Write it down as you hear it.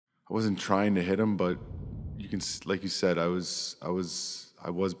I wasn't trying to hit him, but like you said, I was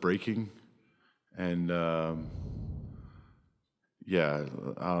breaking, and yeah,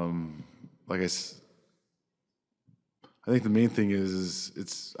 um, like I think the main thing is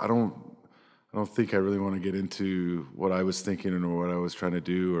it's I don't think I really want to get into what I was thinking or what I was trying to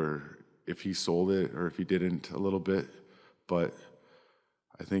do or if he sold it or if he didn't a little bit, but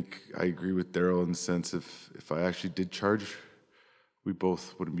I think I agree with Daryl in the sense if I actually did charge, we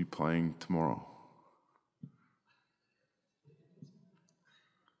both wouldn't be playing tomorrow.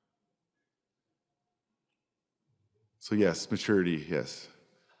 So yes, maturity, yes.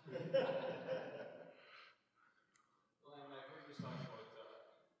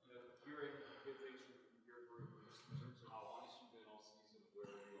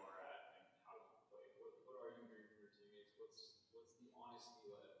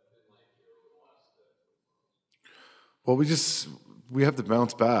 Well, we have to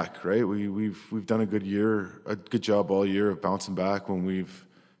bounce back, right? We've done a good year, a good job all year of bouncing back when we've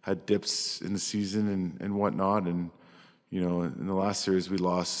had dips in the season and whatnot. And you know, in the last series we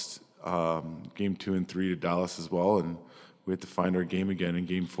lost game 2 and 3 to Dallas as well, and we had to find our game again in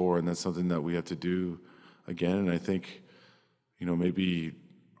game 4, and that's something that we have to do again. And I think you know maybe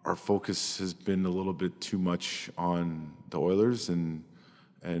our focus has been a little bit too much on the Oilers and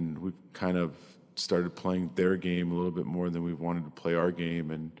we've kind of started playing their game a little bit more than we wanted to play our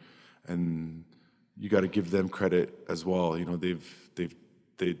game, and you got to give them credit as well. You know, they've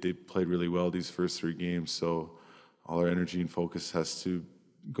played really well these first 3 games, so all our energy and focus has to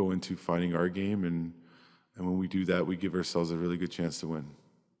go into finding our game, and when we do that, we give ourselves a really good chance to win.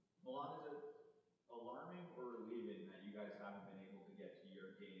 Milan, is it alarming or relieving that you guys haven't been able to get to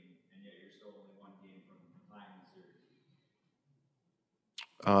your game, and yet you're still only one game from tying the series?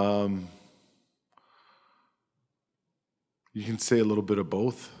 Um, you can say a little bit of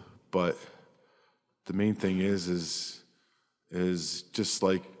both, but the main thing is just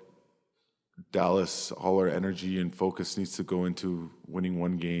like Dallas, all our energy and focus needs to go into winning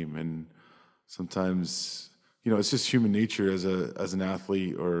one game. And sometimes, you know, it's just human nature as an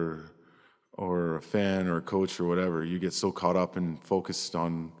athlete or a fan or a coach or whatever. You get so caught up and focused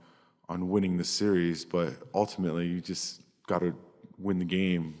on winning the series, but ultimately you just got to win the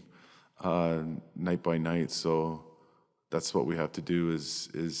game night by night. So that's what we have to do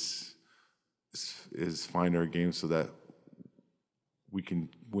is find our game so that we can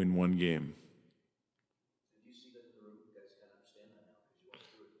win one game. Do you see that in the room? You guys kind of understand that now because you went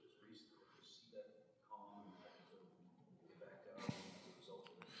through it just recently. Do you see that calm and that sort of get back down as a result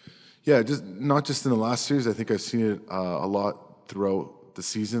of it? Yeah, just not just in the last series. I think I've seen it a lot throughout the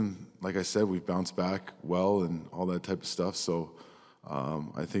season. Like I said, we've bounced back well and all that type of stuff. So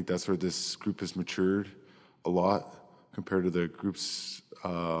I think that's where this group has matured a lot compared to the groups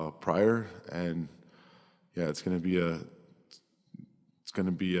prior. And yeah, it's gonna be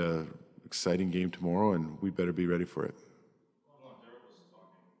a exciting game tomorrow, and we better be ready for it. Well, Daryl was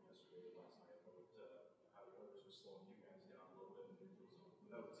talking yesterday, last night, about how the Oilers were slowing you guys down a little bit in the neutral zone.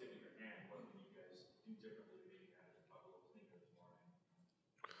 Without tipping your hand, what can you guys do differently to maybe manage the puck a little cleaner tomorrow night?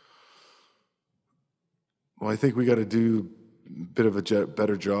 Well, I think we got to do a bit of a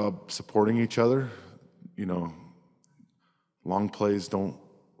better job supporting each other. You know, long plays don't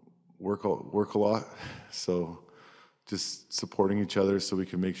work a lot, so just supporting each other so we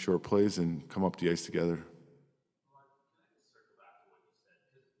can make short plays and come up the ice together.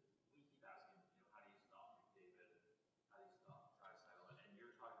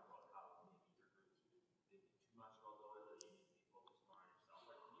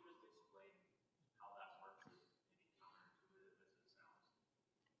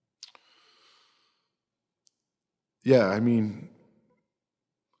 Yeah, I mean,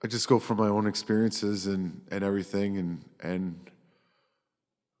 I just go from my own experiences and everything, and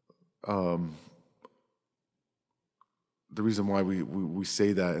um, the reason why we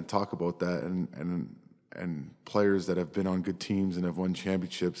say that and talk about that and players that have been on good teams and have won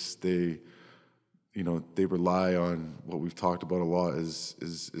championships, they you know they rely on what we've talked about a lot is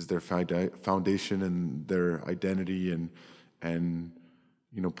their foundation and their identity and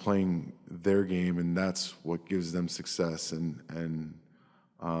you know playing their game, and that's what gives them success. And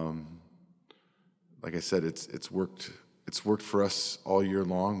like I said, it's worked for us all year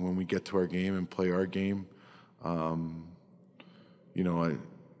long when we get to our game and play our game. You know,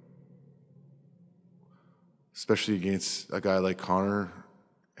 especially against a guy like Connor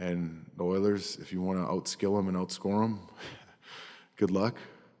and the Oilers, if you want to outskill him and outscore him, good luck.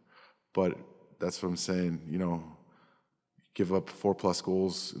 But that's what I'm saying. You know, give up 4+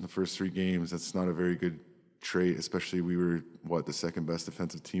 goals in the first 3 games. That's not a very good trait, especially we were, the second best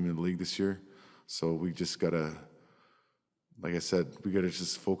defensive team in the league this year. So we just got to, like I said, we got to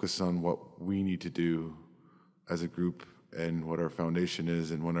just focus on what we need to do as a group and what our foundation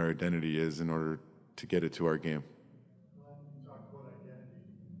is and what our identity is in order to get it to our game. Well, you talked about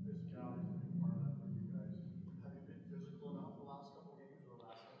identity. Physicality is a big part of that for you guys. Have you been physical enough the last couple games or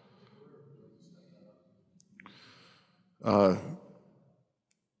last night in particular, or would you like to step that up?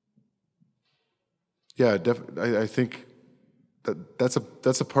 Yeah, I think that's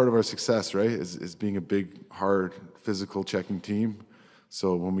a part of our success, right? Is being a big, hard, physical checking team.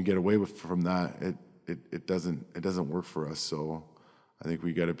 So when we get away from that, it doesn't work for us. So I think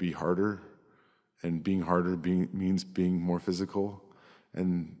we got to be harder, and being harder means being more physical.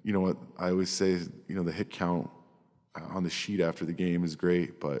 And you know what I always say, the hit count on the sheet after the game is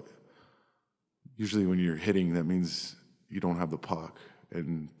great, but usually when you're hitting, that means you don't have the puck,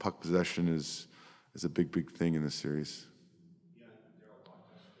 and puck possession is a big thing in this series.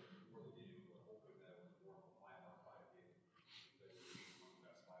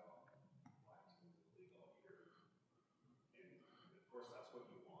 Course, that's what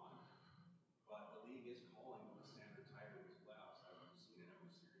you want, but the league is calling for the standard tighter in these playoffs, as we've seen in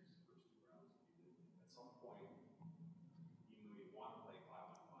every series, the first two rounds. At some point, even though you want to play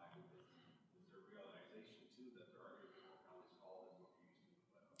 5-on-5, is there a realization too that there are going to be more penalties called than what you're used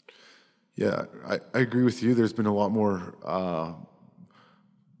to in the playoffs? Yeah, I agree with you. There's been a lot more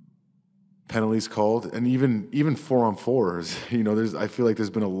penalties called, and even 4-on-4s. I feel like there's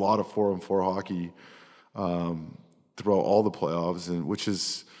been a lot of 4-on-4 hockey throughout all the playoffs, and which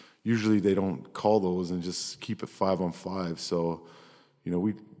is usually they don't call those and just keep it 5-on-5. So,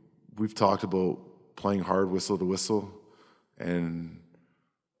 we've talked about playing hard whistle to whistle, and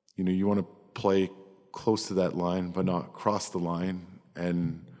you want to play close to that line but not cross the line,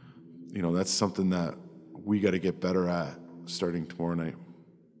 and that's something that we got to get better at starting tomorrow night.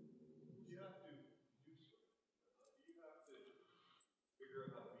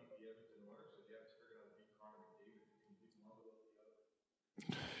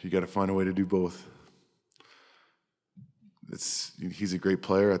 You got to find a way to do both. He's a great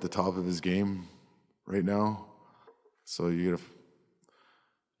player at the top of his game right now, so you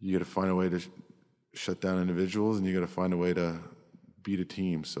got to find a way to shut down individuals, and you got to find a way to beat a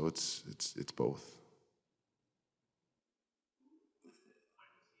team. So it's both.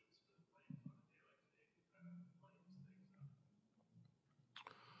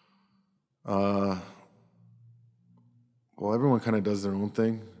 Well, everyone kind of does their own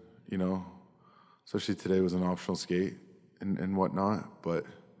thing, especially today was an optional skate and whatnot. But,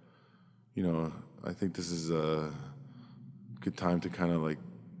 I think this is a good time to kind of like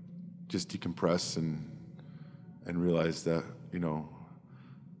just decompress and realize that,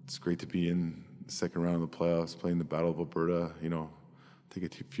 it's great to be in the second round of the playoffs, playing the Battle of Alberta, take a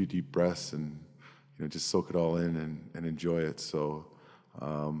few deep breaths and, just soak it all in and enjoy it. So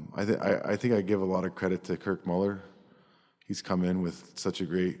I think I give a lot of credit to Kirk Muller. He's come in with such a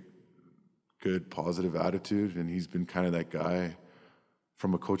good, positive attitude, and he's been kind of that guy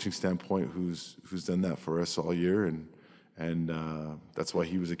from a coaching standpoint who's done that for us all year, and that's why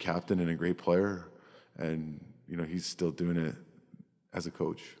he was a captain and a great player, and he's still doing it as a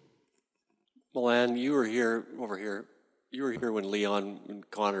coach. Milan, you were here when Leon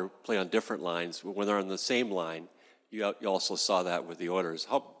and Connor play on different lines. When they're on the same line, you also saw that with the Oilers.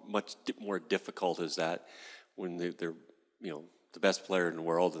 How much more difficult is that when they're the best player in the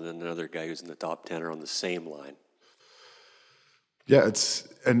world and then another guy who's in the top 10 are on the same line? Yeah, it's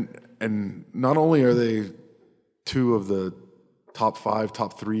and not only are they two of the top 5,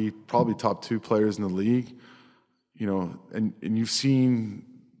 top 3, probably top 2 players in the league, and you've seen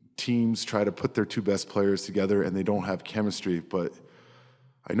teams try to put their 2 best players together and they don't have chemistry, but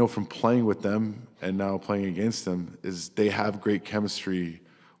I know from playing with them and now playing against them is they have great chemistry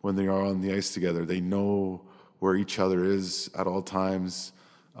when they are on the ice together. They know where each other is at all times.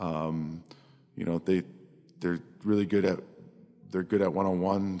 They're really good at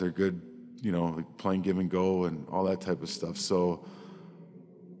one-on-one. They're good, playing give and go and all that type of stuff. So,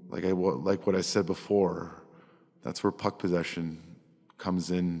 like what I said before, that's where puck possession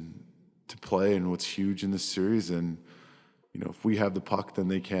comes in to play, and what's huge in this series. And if we have the puck, then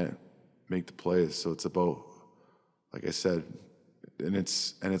they can't make the plays. So it's about, like I said, and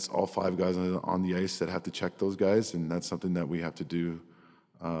it's all 5 guys on the ice that have to check those guys, and that's something that we have to do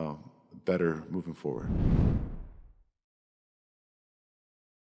better moving forward.